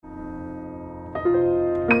This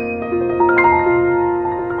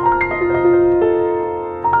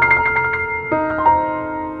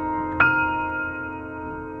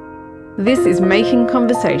is Making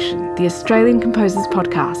Conversation, the Australian Composers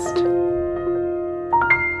Podcast.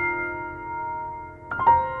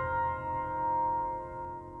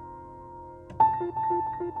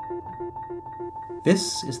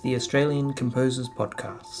 This is the Australian Composers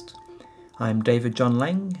Podcast. I'm David John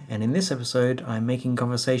Lang, and in this episode I'm making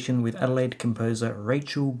conversation with Adelaide composer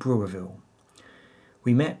Rachel Brewerville.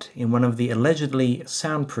 We met in one of the allegedly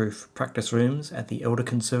soundproof practice rooms at the Elder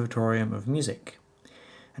Conservatorium of Music,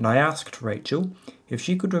 and I asked Rachel if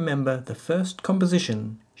she could remember the first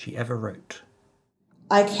composition she ever wrote.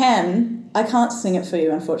 I can't sing it for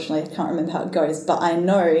you, unfortunately. I can't remember how it goes, but I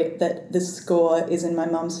know that the score is in my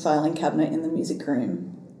mum's filing cabinet in the music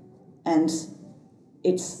room. And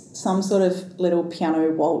it's some sort of little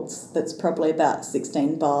piano waltz that's probably about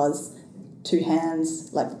 16 bars, 2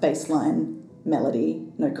 hands, like bass line, melody,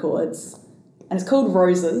 no chords. And it's called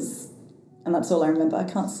Roses, and that's all I remember. I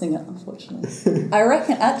can't sing it, unfortunately. I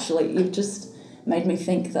reckon, actually, you've just made me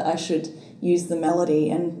think that I should use the melody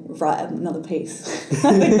and write another piece.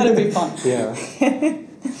 I think that'd be fun. Yeah.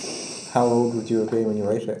 How old would you have been when you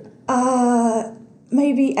wrote it?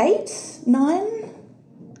 Maybe 8, 9,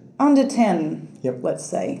 under 10, let's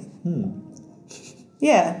say.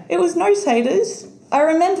 Yeah, it was notated. I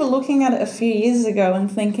remember looking at it a few years ago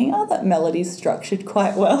and thinking, oh, that melody's structured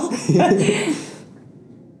quite well.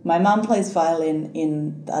 My mum plays violin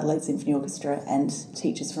in the Adelaide Symphony Orchestra and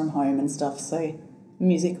teaches from home and stuff, so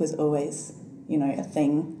music was always, a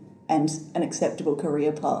thing and an acceptable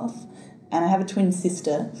career path. And I have a twin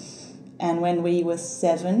sister, and when we were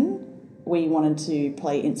 7, we wanted to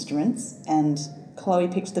play instruments, and Chloe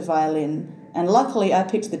picked the violin, and luckily I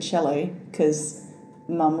picked the cello because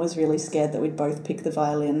Mum was really scared that we'd both pick the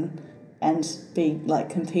violin and be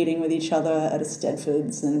competing with each other at a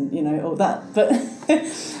Stedfords and all that. But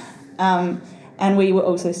and we were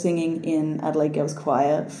also singing in Adelaide Girls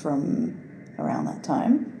Choir from around that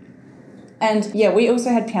time. And yeah, we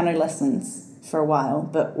also had piano lessons for a while,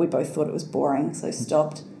 but we both thought it was boring, so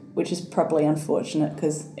stopped, which is probably unfortunate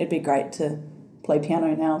because it'd be great to play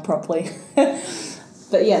piano now properly.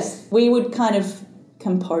 But yes, we would kind of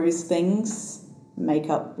compose things, make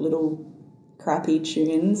up little crappy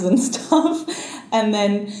tunes and stuff. And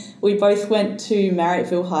then we both went to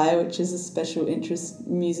Marryatville High, which is a special interest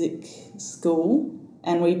music school,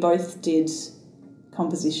 and we both did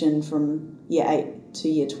composition from year 8 to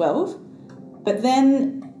year 12. But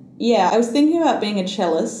then, I was thinking about being a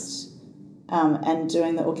cellist and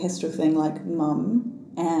doing the orchestral thing like Mum,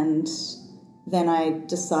 and then I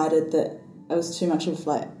decided that I was too much of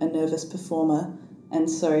a nervous performer, and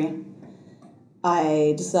so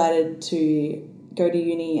I decided to go to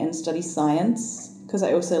uni and study science because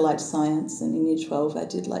I also liked science, and in year 12 I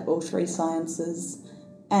did all 3 sciences.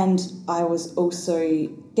 And I was also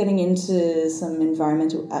getting into some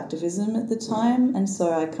environmental activism at the time, and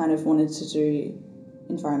so I kind of wanted to do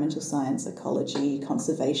environmental science, ecology,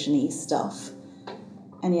 conservation-y stuff.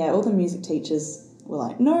 And all the music teachers were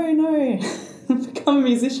like, no, become a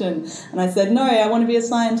musician. And I said, no, I want to be a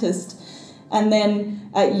scientist. And then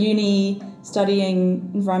at uni, studying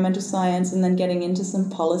environmental science and then getting into some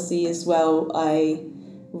policy as well, I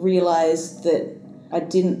realised that I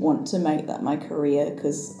didn't want to make that my career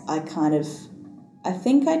because I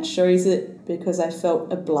think I chose it because I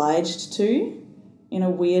felt obliged to, in a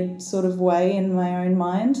weird sort of way in my own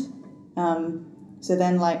mind. So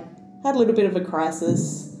then had a little bit of a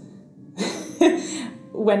crisis,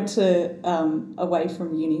 went to away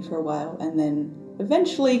from uni for a while, and then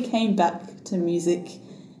eventually came back to music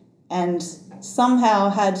and somehow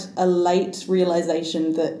had a late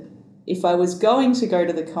realisation that if I was going to go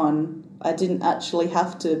to the con, I didn't actually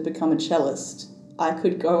have to become a cellist. I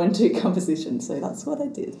could go and do composition, so that's what I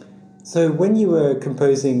did. So when you were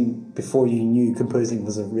composing, before you knew composing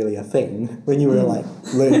was really a thing, when you were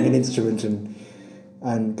learning an instrument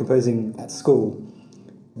and composing at school,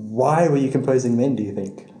 why were you composing then, do you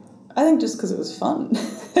think? I think just because it was fun.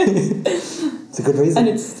 It's a good reason. And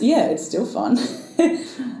it's still fun.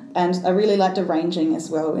 And I really liked arranging as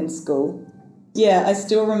well in school. Yeah, I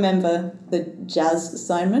still remember the jazz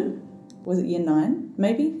assignment. Was it year 9,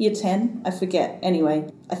 maybe? Year 10? I forget. Anyway,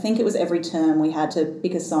 I think it was every term we had to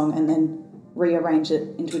pick a song and then rearrange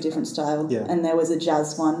it into a different style. Yeah. And there was a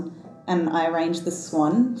jazz one, and I arranged the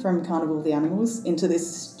Swan from Carnival of the Animals into this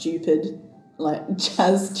stupid,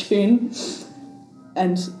 jazz tune,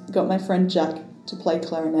 and got my friend Jack to play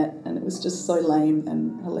clarinet, and it was just so lame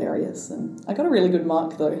and hilarious, and I got a really good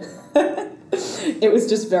mark though. It was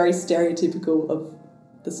just very stereotypical of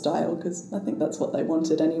the style, because I think that's what they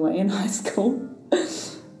wanted anyway in high school.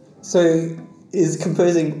 So is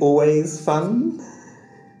composing always fun?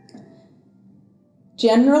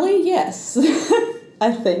 Generally, yes.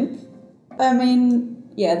 I think. I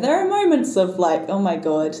mean, yeah, there are moments of like, oh my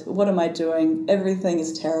God, what am I doing? Everything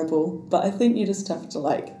is terrible. But I think you just have to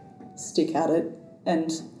like stick at it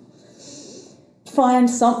and find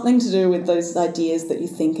something to do with those ideas that you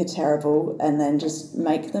think are terrible and then just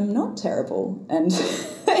make them not terrible. And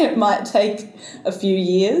it might take a few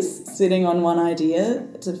years sitting on one idea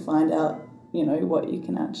to find out, you know, what you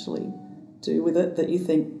can actually do with it that you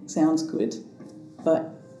think sounds good. But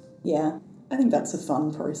yeah, I think that's a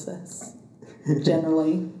fun process,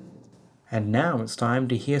 generally. And now it's time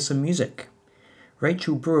to hear some music.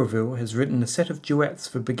 Rachel Brewerville has written a set of duets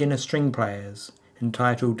for beginner string players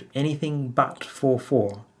entitled Anything But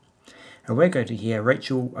 4/4. And we're going to hear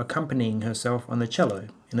Rachel accompanying herself on the cello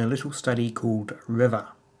in a little study called River.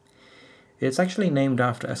 It's actually named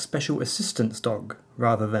after a special assistance dog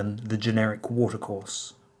rather than the generic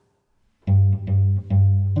watercourse.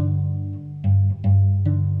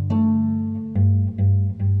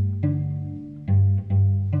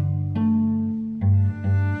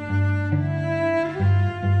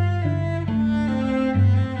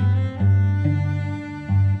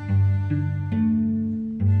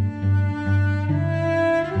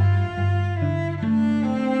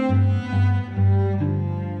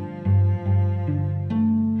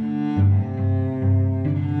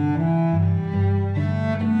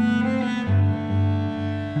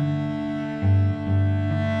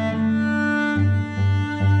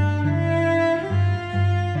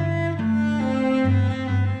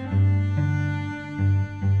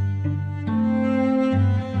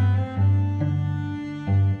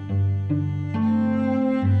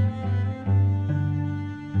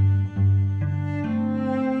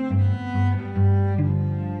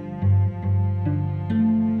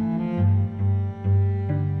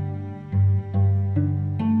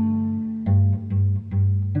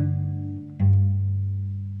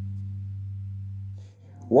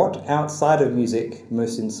 What outside of music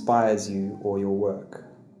most inspires you or your work?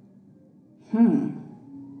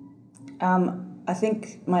 I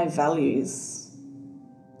think my values,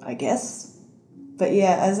 I guess. But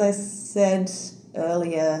yeah, as I said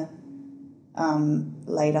earlier,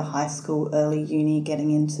 later high school, early uni,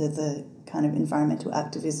 getting into the kind of environmental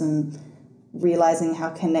activism, realising how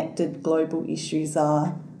connected global issues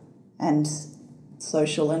are and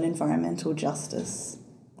social and environmental justice.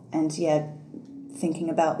 And yeah, thinking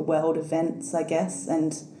about world events, I guess,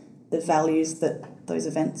 and the values that those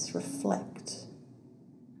events reflect.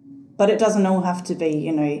 But it doesn't all have to be,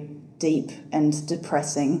 you know, deep and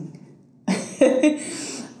depressing.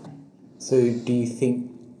 So do you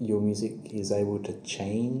think your music is able to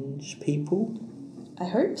change people? I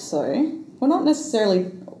hope so. Well, not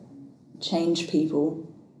necessarily change people.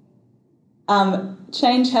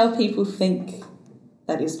 Change how people think.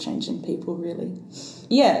 That is changing people, really.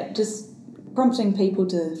 Yeah, just prompting people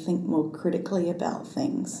to think more critically about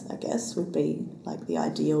things, I guess, would be like the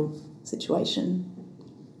ideal situation.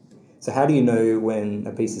 So how do you know when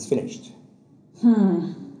a piece is finished?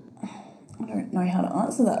 I don't know how to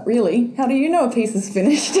answer that, really. How do you know a piece is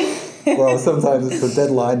finished? Well, sometimes the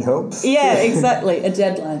deadline helps. Yeah, exactly. A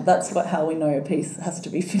deadline. That's how we know a piece has to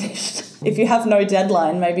be finished. If you have no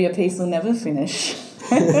deadline, maybe a piece will never finish.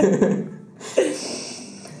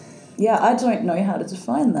 Yeah, I don't know how to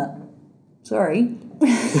define that. Sorry.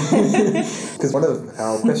 Because one of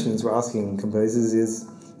our questions we're asking composers is,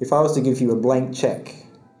 if I was to give you a blank check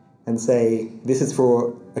and say, this is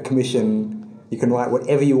for a commission, you can write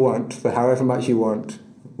whatever you want for however much you want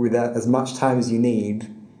without as much time as you need.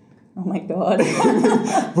 Oh my God.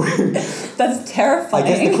 That's terrifying. I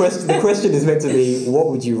guess the question is meant to be, what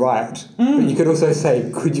would you write? But you could also say,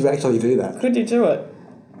 could you actually do that? Could you do it?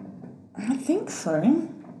 I think so.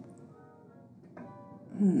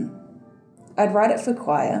 I'd write it for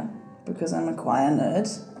choir because I'm a choir nerd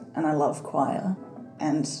and I love choir,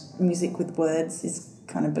 and music with words is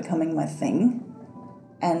kind of becoming my thing.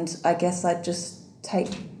 And I guess I'd just take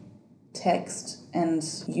text and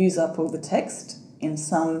use up all the text in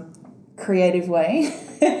some creative way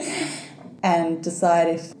and decide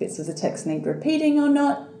if bits of the text need repeating or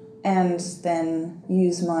not, and then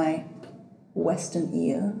use my Western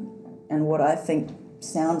ear and what I think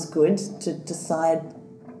sounds good to decide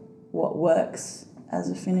what works as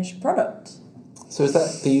a finished product. So is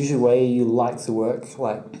that the usual way you like to work?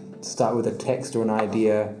 Like start with a text or an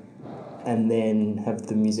idea and then have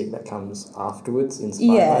the music that comes afterwards inspired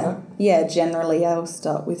by that? Yeah, generally I'll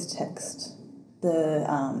start with text.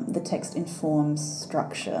 The text informs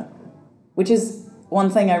structure, which is one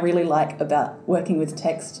thing I really like about working with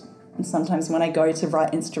text, and sometimes when I go to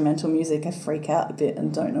write instrumental music, I freak out a bit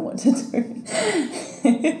and don't know what to do.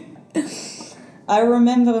 I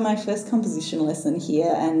remember my first composition lesson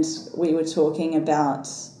here, and we were talking about,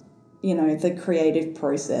 you know, the creative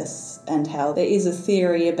process and how there is a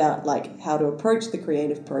theory about, like, how to approach the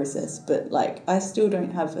creative process, but, like, I still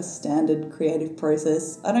don't have a standard creative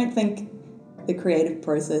process. I don't think the creative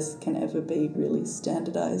process can ever be really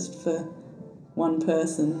standardized for one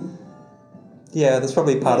person. Yeah, that's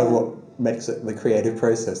probably part of what makes it the creative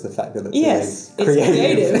process, the fact that it's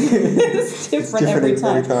creative. It's different every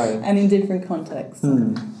time and in different contexts.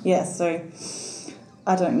 Yeah, so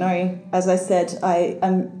I don't know. As I said, I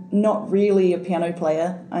am not really a piano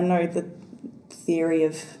player. I know the theory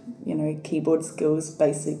of, you know, keyboard skills,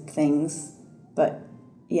 basic things, but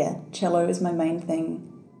yeah, cello is my main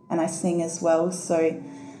thing, and I sing as well. So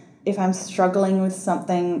if I'm struggling with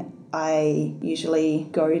something, I usually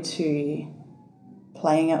go to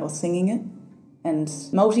playing it or singing it and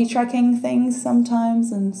multi-tracking things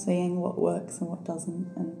sometimes and seeing what works and what doesn't.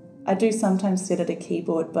 And I do sometimes sit at a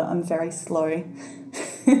keyboard, but I'm very slow,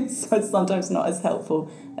 so it's sometimes not as helpful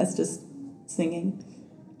as just singing.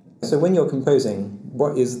 So when you're composing,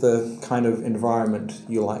 what is the kind of environment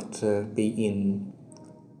you like to be in?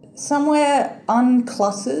 Somewhere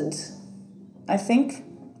uncluttered, I think,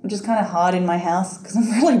 which is kind of hard in my house because I'm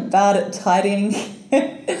really bad at tidying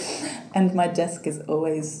and my desk is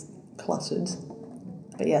always cluttered.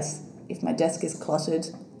 But yes, if my desk is cluttered,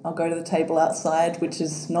 I'll go to the table outside, which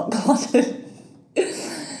is not cluttered.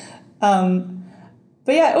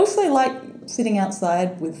 But yeah, I also like sitting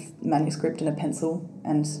outside with manuscript and a pencil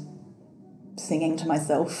and singing to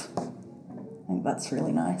myself. I think that's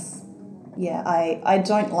really nice. Yeah, I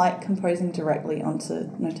don't like composing directly onto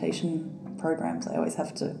notation programs. I always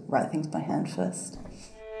have to write things by hand first.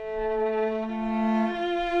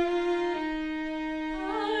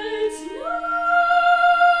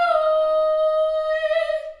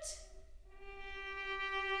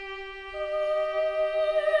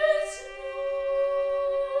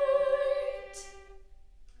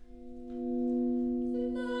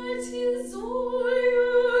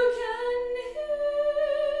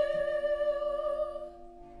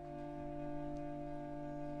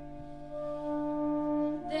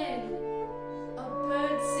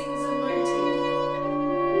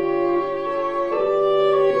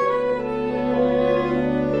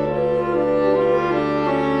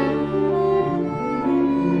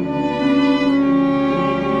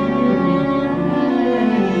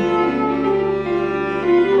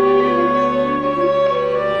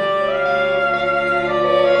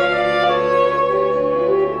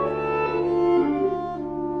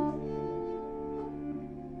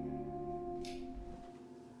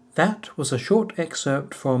 That was a short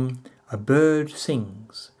excerpt from A Bird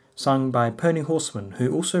Sings, sung by Pony Horseman,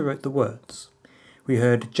 who also wrote the words. We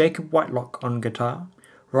heard Jacob Whitelock on guitar,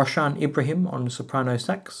 Roshan Ibrahim on soprano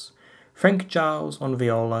sax, Frank Giles on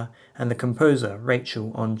viola, and the composer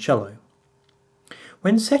Rachel on cello.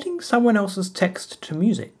 When setting someone else's text to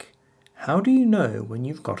music, how do you know when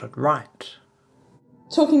you've got it right?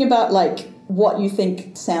 Talking about, like, what you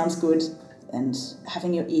think sounds good and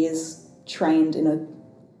having your ears trained in a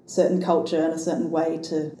certain culture and a certain way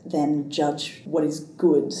to then judge what is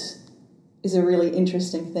good is a really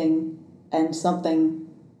interesting thing, and something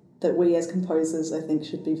that we as composers, I think,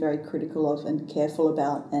 should be very critical of and careful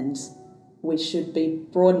about, and we should be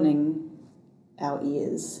broadening our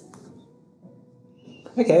ears.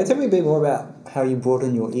 Okay, tell me a bit more about how you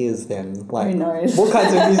broaden your ears then. Like, who knows? What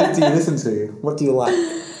kinds of music do you listen to? What do you like?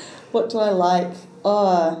 What do I like?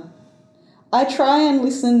 I try and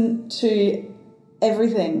listen to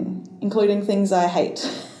everything, including things I hate,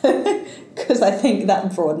 because I think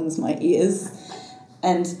that broadens my ears,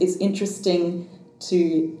 and it's interesting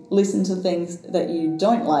to listen to things that you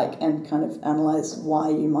don't like and kind of analyse why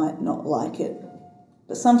you might not like it.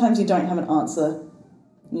 But sometimes you don't have an answer,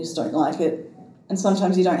 and you just don't like it, and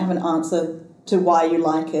sometimes you don't have an answer to why you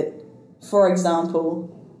like it. For example,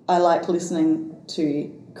 I like listening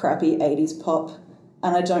to crappy 80s pop,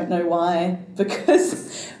 and I don't know why,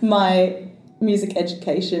 because my music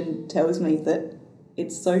education tells me that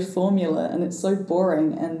it's so formula and it's so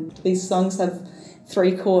boring, and these songs have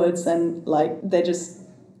 3 chords and, like, they're just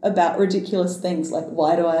about ridiculous things. Like,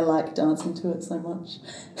 why do I like dancing to it so much?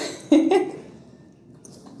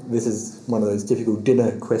 This is one of those difficult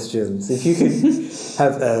dinner questions. If you could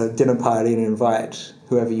have a dinner party and invite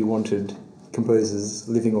whoever you wanted, composers,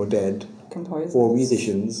 living or dead, or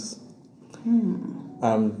musicians,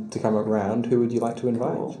 to come around, who would you like to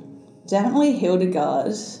invite? Cool. Definitely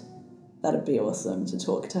Hildegard. That'd be awesome to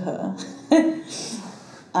talk to her.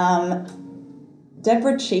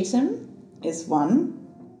 Deborah Cheetham is one.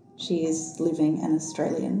 She is living and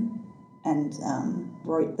Australian and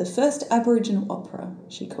wrote the first Aboriginal opera,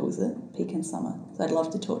 she calls it, Peak in Summer. So I'd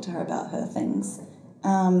love to talk to her about her things.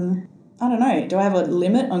 I don't know, do I have a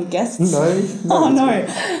limit on guests? No. Oh, no.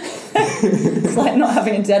 It's like not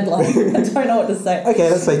having a deadline. I don't know what to say.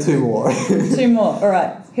 Okay, let's say 2 more. 2 more. All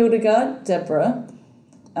right. Hildegard, Deborah,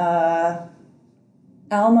 Alma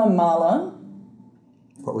Mahler.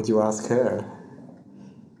 What would you ask her?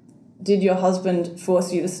 Did your husband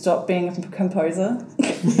force you to stop being a composer?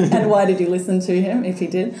 And why did you listen to him, if he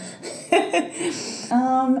did?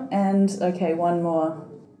 And, okay, one more.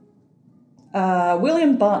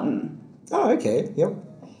 William Barton. Oh, okay, yep.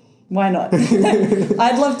 Why not?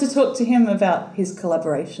 I'd love to talk to him about his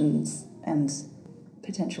collaborations and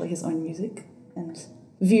potentially his own music and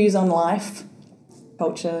views on life,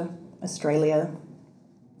 culture, Australia.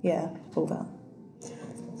 Yeah, all that.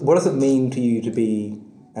 What does it mean to you to be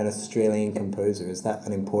an Australian composer? Is that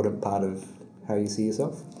an important part of how you see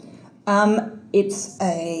yourself? It's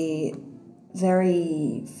a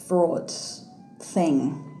very fraught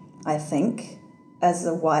thing, I think, as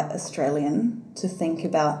a white Australian, to think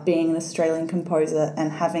about being an Australian composer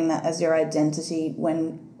and having that as your identity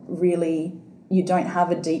when really you don't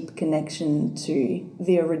have a deep connection to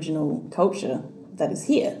the original culture that is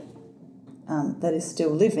here, that is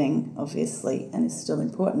still living, obviously, and is still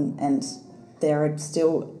important. And there are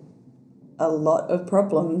still a lot of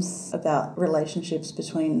problems about relationships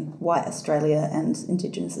between white Australia and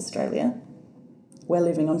Indigenous Australia. We're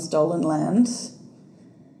living on stolen land.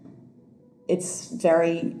 It's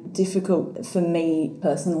very difficult for me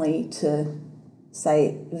personally to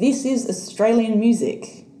say, this is Australian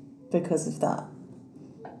music because of that.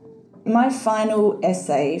 My final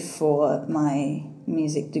essay for my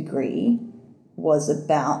music degree was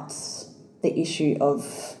about the issue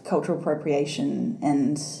of cultural appropriation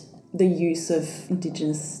and the use of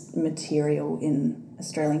Indigenous material in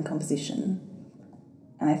Australian composition.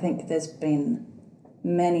 And I think there's been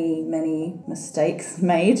many, many mistakes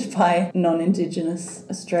made by non-Indigenous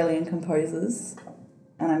Australian composers,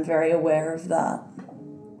 and I'm very aware of that.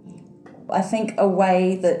 I think a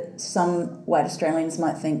way that some white Australians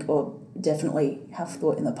might think, or definitely have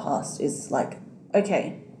thought in the past, is like,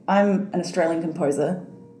 okay, I'm an Australian composer,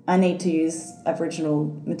 I need to use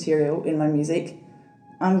Aboriginal material in my music,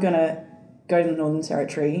 I'm going to go to the Northern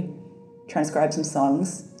Territory, transcribe some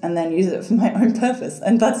songs, and then use it for my own purpose.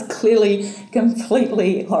 And that's clearly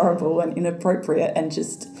completely horrible and inappropriate and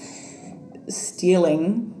just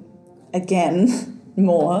stealing, again,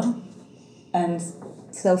 more. And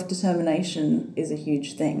self-determination is a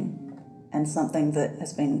huge thing and something that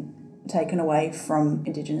has been taken away from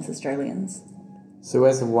Indigenous Australians. So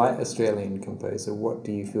as a white Australian composer, what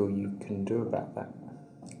do you feel you can do about that?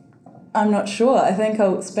 I'm not sure. I think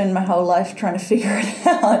I'll spend my whole life trying to figure it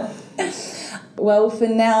out. Well, for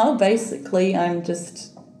now, basically, I'm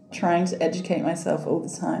just trying to educate myself all the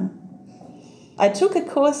time. I took a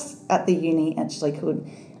course at the uni, actually, called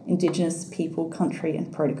Indigenous People, Country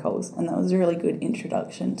and Protocols, and that was a really good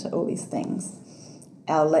introduction to all these things.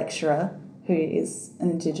 Our lecturer, who is an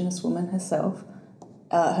Indigenous woman herself,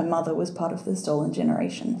 her mother was part of the stolen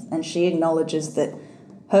generation, and she acknowledges that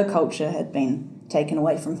her culture had been taken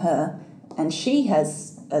away from her, and she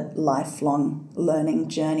has a lifelong learning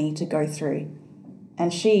journey to go through,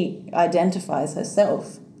 and she identifies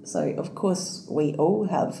herself. So of course we all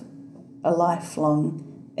have a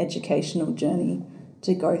lifelong educational journey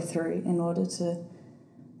to go through in order to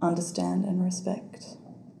understand and respect.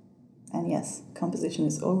 And yes, composition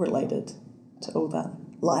is all related to all that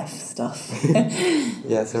life stuff.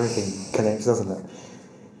 Yes, everything connects, doesn't it?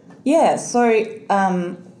 Yeah, so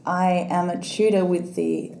I am a tutor with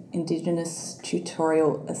the Indigenous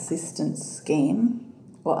Tutorial Assistance Scheme,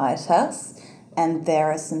 or ITAS, and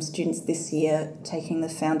there are some students this year taking the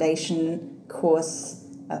foundation course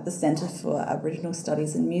at the Centre for Aboriginal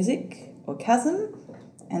Studies and Music, or CASM,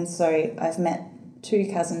 and so I've met 2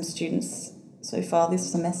 CASM students so far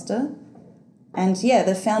this semester. And yeah,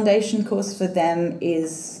 the foundation course for them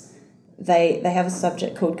is they have a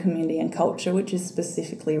subject called Community and Culture, which is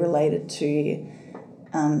specifically related to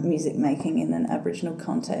music making in an Aboriginal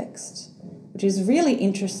context, which is really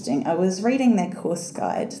interesting. I was reading their course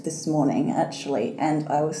guide this morning, actually, and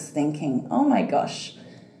I was thinking, oh my gosh,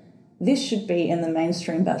 this should be in the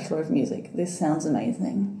mainstream Bachelor of Music. This sounds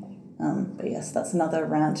amazing. But yes, that's another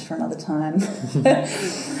rant for another time.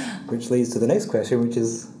 Which leads to the next question, which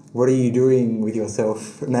is, what are you doing with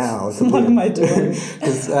yourself now? What am I doing?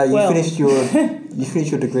 Because you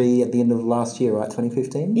finished your degree at the end of last year, right?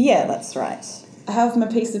 2015? Yeah, that's right. I have my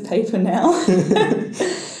piece of paper now.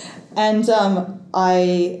 And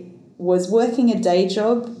I was working a day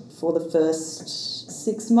job for the first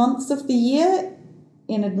 6 months of the year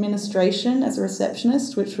in administration as a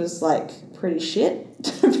receptionist, which was like pretty shit,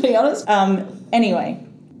 to be honest. Anyway,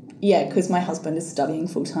 yeah, because my husband is studying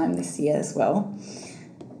full-time this year as well.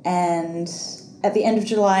 And at the end of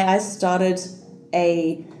July, I started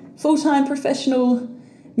a full-time professional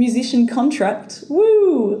musician contract,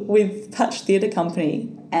 with Patch Theatre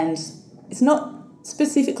Company. And it's not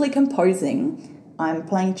specifically composing. I'm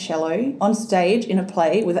playing cello on stage in a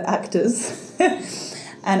play with actors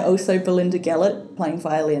and also Belinda Gellert playing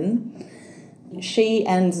violin. She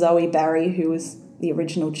and Zoe Barry, who was the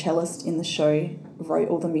original cellist in the show, wrote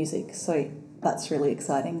all the music. So that's really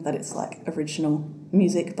exciting that it's like original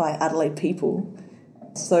music by Adelaide people.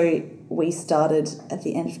 So we started at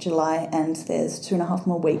the end of July and there's 2.5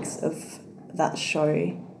 more weeks of that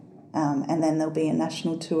show. And then there'll be a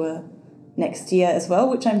national tour next year as well,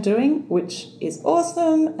 which I'm doing, which is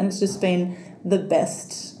awesome. And it's just been the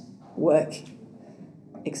best work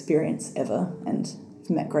experience ever. And I've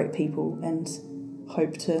met great people and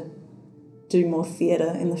hope to do more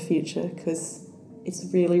theatre in the future because it's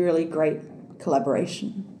really, really great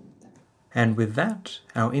collaboration. And with that,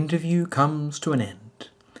 our interview comes to an end.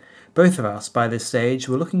 Both of us, by this stage,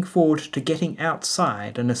 were looking forward to getting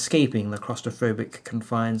outside and escaping the claustrophobic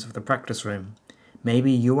confines of the practice room.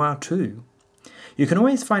 Maybe you are too. You can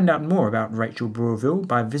always find out more about Rachel Brewerville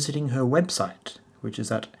by visiting her website, which is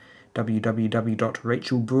at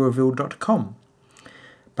www.rachelbrewerville.com.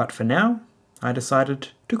 But for now, I decided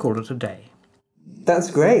to call it a day. That's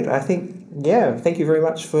great. I think, thank you very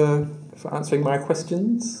much for answering my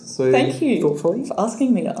questions so Thank you thoughtfully. for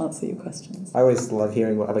asking me to answer your questions. I always love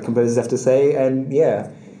hearing what other composers have to say, and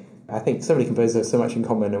I think so many composers have so much in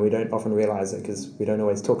common and we don't often realise it because we don't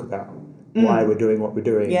always talk about why we're doing what we're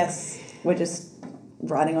doing. Yes, we're just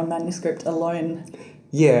writing on manuscript alone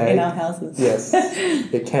in our houses. Yes,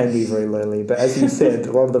 it can be very lonely, but as you said,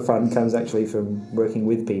 a lot of the fun comes actually from working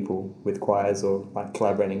with people, with choirs or like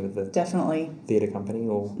collaborating with the theatre company.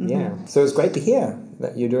 So it's great to hear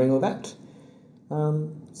that you're doing all that.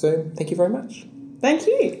 So thank you very much. Thank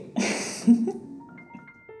you.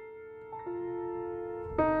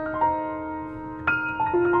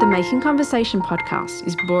 The Making Conversation podcast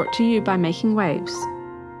is brought to you by Making Waves.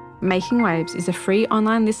 Making Waves is a free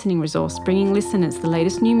online listening resource bringing listeners the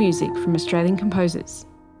latest new music from Australian composers.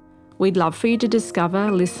 We'd love for you to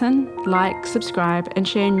discover, listen, like, subscribe and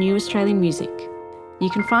share new Australian music. You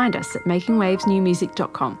can find us at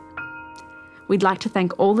makingwavesnewmusic.com. We'd like to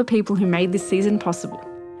thank all the people who made this season possible.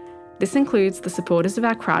 This includes the supporters of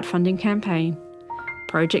our crowdfunding campaign,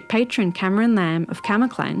 project patron Cameron Lamb of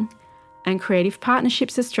Camerclang, and Creative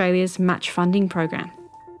Partnerships Australia's Match Funding Program.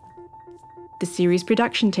 The series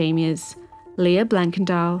production team is Leah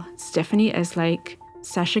Blankendahl, Stephanie Eslake,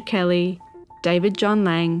 Sasha Kelly, David John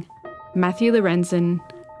Lang, Matthew Lorenzen,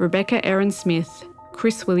 Rebecca Erin Smith,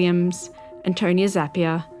 Chris Williams, Antonia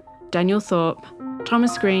Zappia, Daniel Thorpe,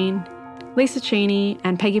 Thomas Green, Lisa Cheney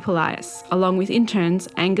and Peggy Polias, along with interns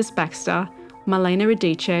Angus Baxter, Marlena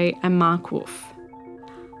Radice and Mark Wolf.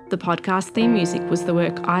 The podcast theme music was the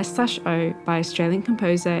work I/O by Australian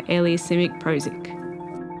composer Elias Simic Prozik.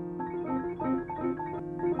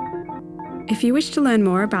 If you wish to learn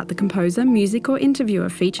more about the composer, music or interviewer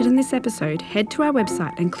featured in this episode, head to our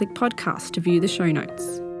website and click podcast to view the show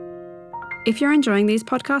notes. If you're enjoying these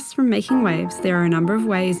podcasts from Making Waves, there are a number of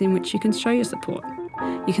ways in which you can show your support.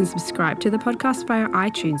 You can subscribe to the podcast via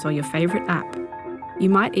iTunes or your favourite app. You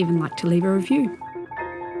might even like to leave a review.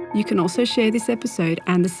 You can also share this episode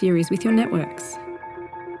and the series with your networks.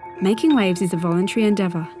 Making Waves is a voluntary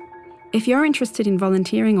endeavour. If you're interested in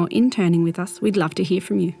volunteering or interning with us, we'd love to hear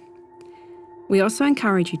from you. We also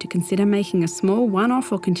encourage you to consider making a small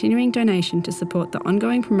one-off or continuing donation to support the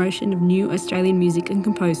ongoing promotion of new Australian music and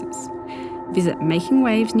composers. Visit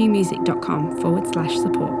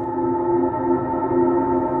makingwavesnewmusic.com/support.